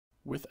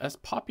With as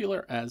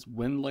popular as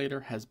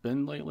Winlator has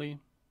been lately,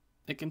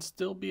 it can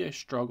still be a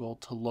struggle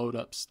to load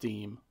up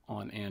Steam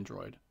on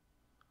Android,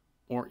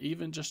 or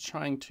even just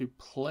trying to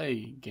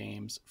play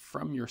games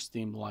from your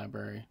Steam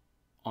library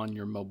on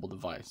your mobile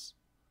device.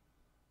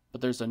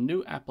 But there's a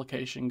new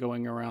application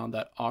going around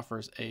that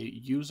offers a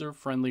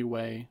user-friendly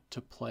way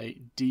to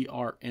play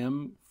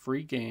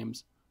DRM-free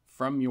games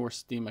from your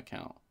Steam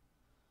account,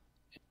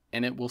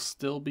 and it will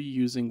still be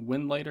using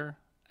Winlator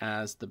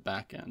as the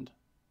backend.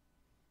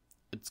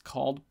 It's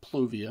called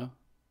Pluvia,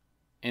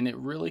 and it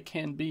really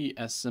can be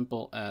as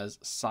simple as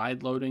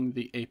sideloading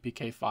the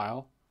APK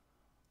file,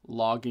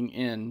 logging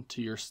in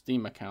to your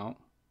Steam account,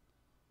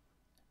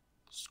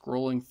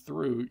 scrolling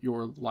through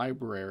your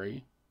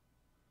library,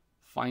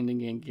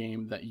 finding a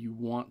game that you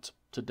want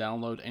to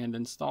download and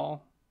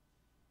install,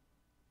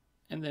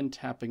 and then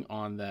tapping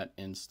on that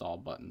install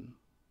button.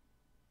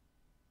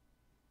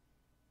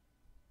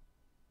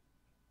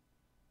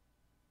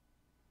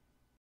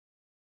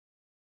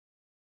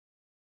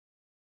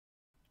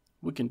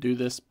 We can do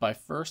this by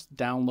first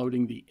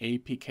downloading the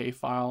APK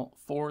file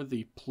for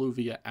the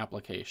Pluvia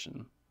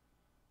application.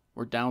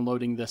 We're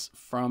downloading this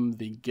from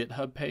the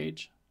GitHub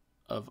page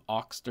of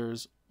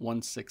Oxter's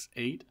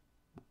 168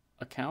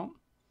 account,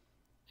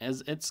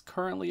 as it's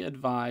currently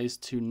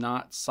advised to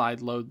not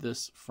sideload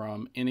this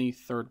from any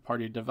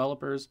third-party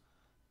developers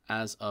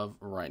as of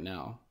right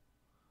now.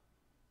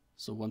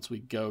 So once we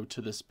go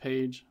to this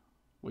page,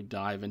 we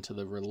dive into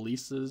the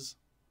releases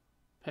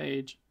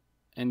page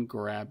and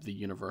grab the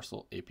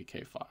universal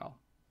APK file.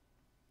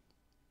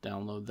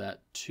 Download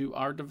that to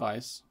our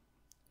device,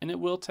 and it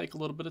will take a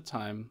little bit of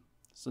time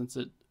since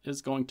it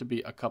is going to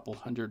be a couple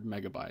hundred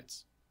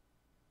megabytes.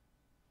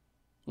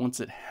 Once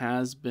it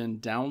has been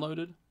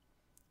downloaded,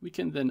 we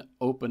can then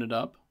open it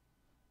up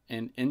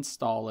and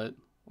install it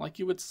like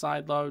you would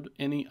sideload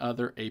any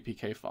other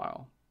APK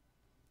file.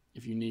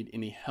 If you need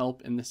any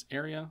help in this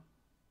area,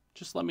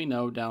 just let me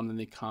know down in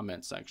the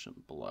comment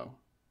section below.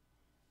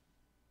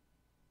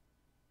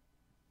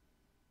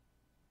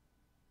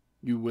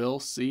 You will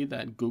see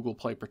that Google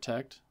Play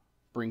Protect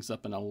brings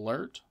up an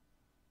alert,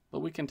 but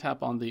we can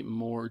tap on the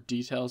More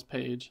Details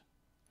page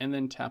and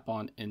then tap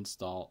on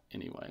Install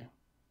anyway.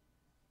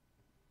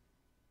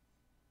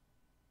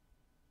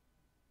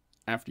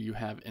 After you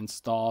have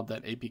installed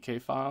that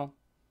APK file,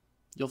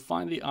 you'll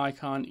find the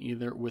icon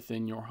either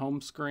within your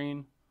home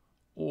screen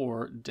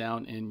or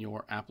down in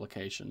your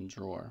application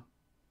drawer.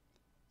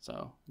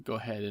 So go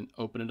ahead and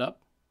open it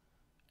up,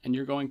 and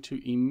you're going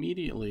to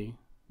immediately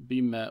be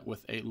met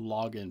with a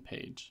login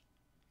page.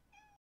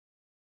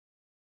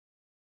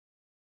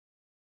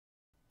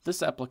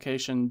 This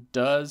application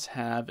does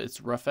have its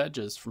rough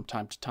edges from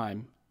time to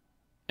time,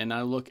 and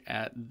I look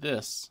at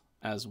this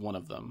as one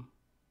of them.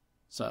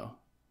 So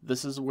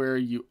this is where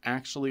you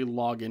actually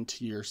log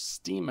into your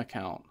Steam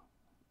account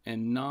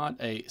and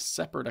not a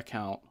separate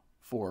account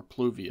for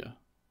Pluvia.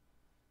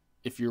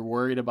 If you're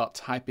worried about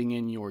typing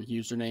in your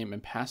username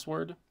and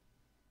password,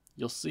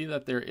 you'll see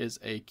that there is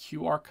a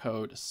QR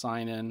code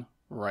sign-in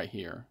right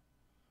here.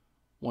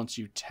 Once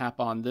you tap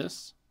on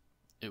this,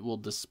 it will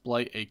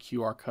display a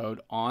QR code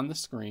on the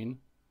screen,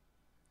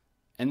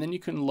 and then you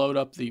can load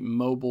up the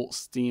mobile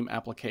Steam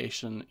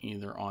application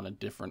either on a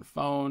different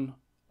phone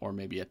or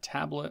maybe a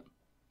tablet.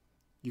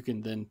 You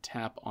can then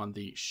tap on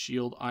the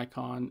shield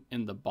icon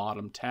in the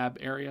bottom tab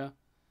area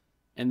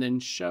and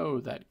then show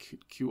that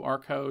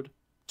QR code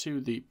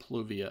to the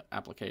Pluvia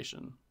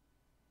application.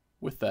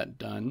 With that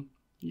done,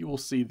 you will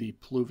see the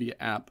Pluvia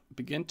app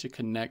begin to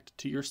connect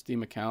to your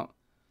Steam account,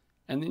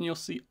 and then you'll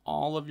see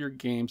all of your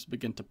games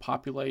begin to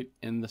populate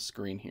in the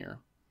screen here.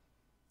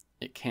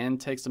 It can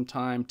take some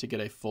time to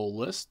get a full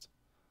list,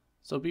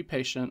 so be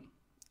patient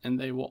and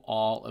they will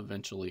all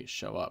eventually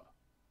show up.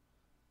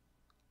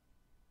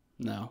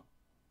 Now,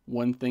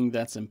 one thing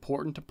that's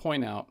important to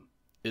point out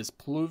is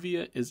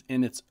Pluvia is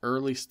in its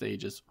early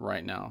stages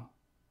right now,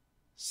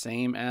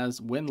 same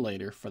as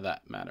Winlator for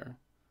that matter.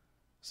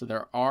 So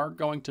there are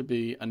going to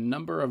be a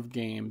number of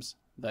games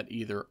that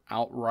either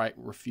outright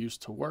refuse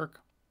to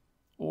work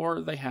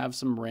or they have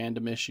some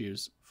random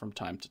issues from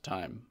time to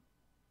time.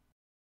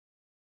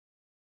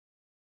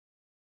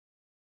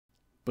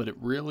 But it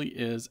really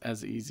is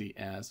as easy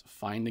as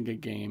finding a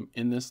game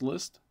in this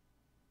list,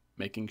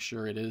 making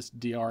sure it is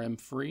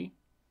DRM-free,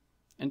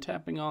 and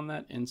tapping on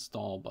that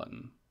install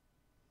button.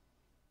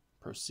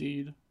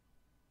 Proceed,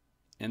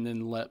 and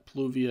then let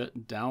Pluvia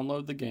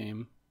download the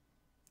game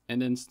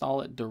and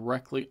install it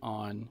directly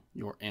on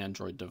your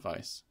Android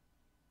device.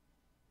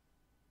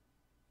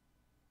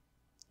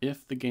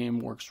 If the game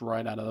works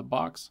right out of the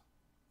box,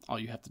 all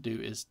you have to do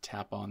is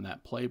tap on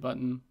that play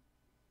button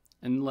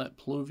and let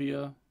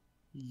Pluvia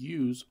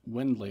use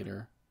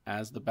Winlator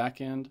as the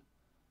backend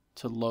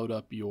to load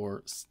up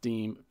your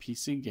Steam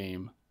PC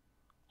game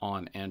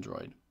on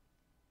Android.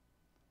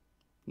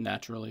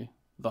 Naturally,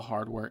 the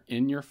hardware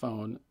in your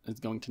phone is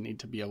going to need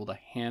to be able to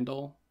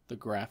handle the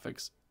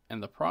graphics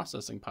and the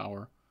processing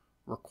power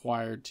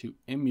required to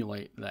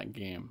emulate that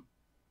game.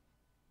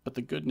 But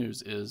the good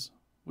news is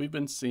we've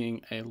been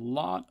seeing a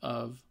lot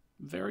of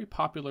very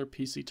popular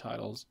PC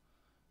titles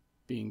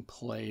being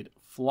played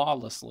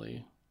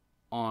flawlessly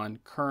on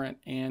current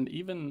and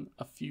even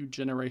a few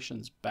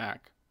generations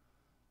back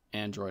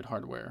Android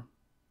hardware.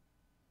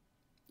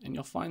 And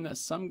you'll find that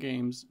some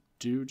games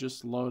do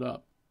just load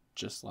up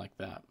just like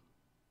that.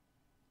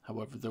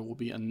 However, there will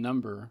be a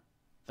number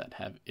that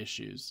have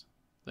issues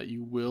that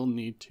you will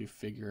need to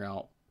figure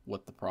out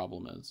what the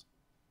problem is.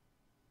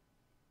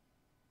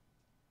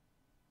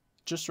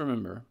 Just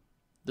remember,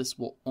 this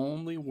will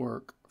only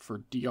work for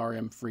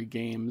DRM-free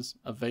games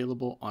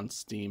available on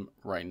Steam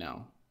right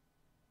now.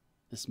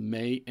 This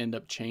may end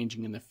up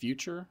changing in the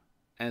future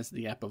as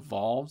the app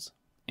evolves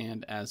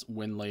and as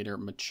Winlator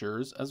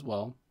matures as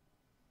well.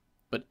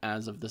 But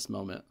as of this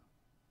moment,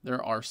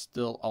 there are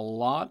still a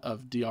lot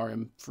of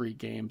DRM-free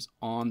games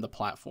on the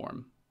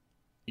platform.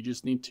 You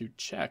just need to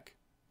check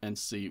and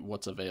see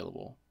what's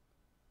available.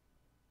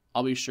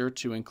 I'll be sure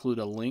to include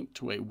a link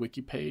to a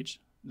wiki page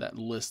that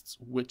lists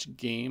which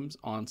games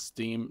on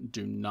Steam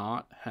do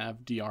not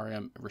have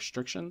DRM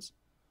restrictions.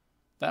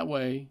 That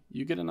way,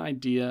 you get an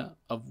idea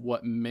of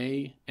what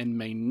may and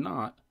may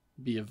not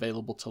be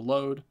available to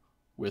load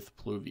with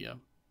Pluvia.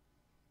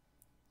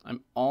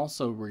 I'm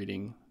also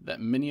reading that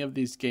many of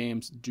these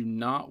games do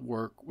not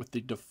work with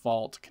the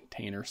default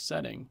container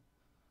setting,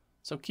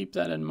 so keep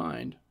that in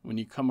mind when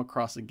you come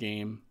across a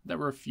game that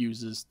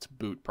refuses to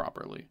boot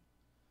properly.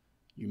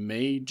 You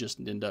may just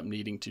end up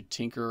needing to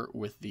tinker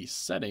with the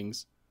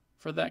settings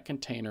for that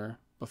container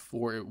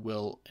before it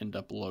will end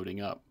up loading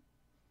up.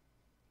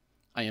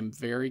 I am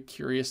very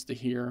curious to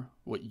hear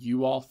what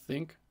you all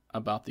think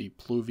about the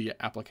Pluvia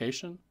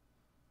application.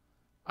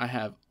 I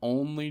have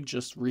only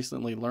just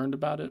recently learned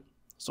about it,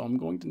 so I'm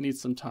going to need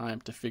some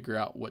time to figure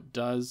out what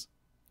does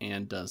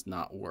and does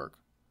not work.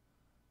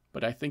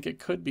 But I think it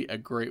could be a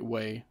great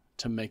way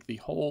to make the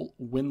whole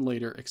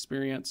Winlator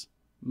experience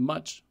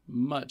much,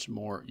 much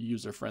more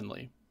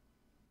user-friendly.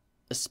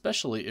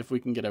 Especially if we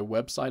can get a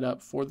website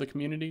up for the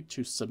community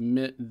to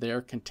submit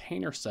their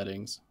container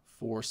settings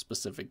for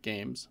specific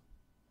games.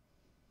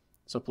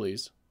 So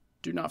please,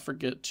 do not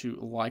forget to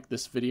like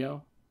this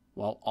video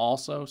while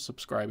also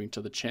subscribing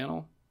to the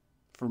channel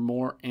for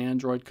more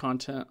Android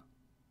content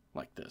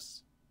like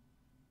this.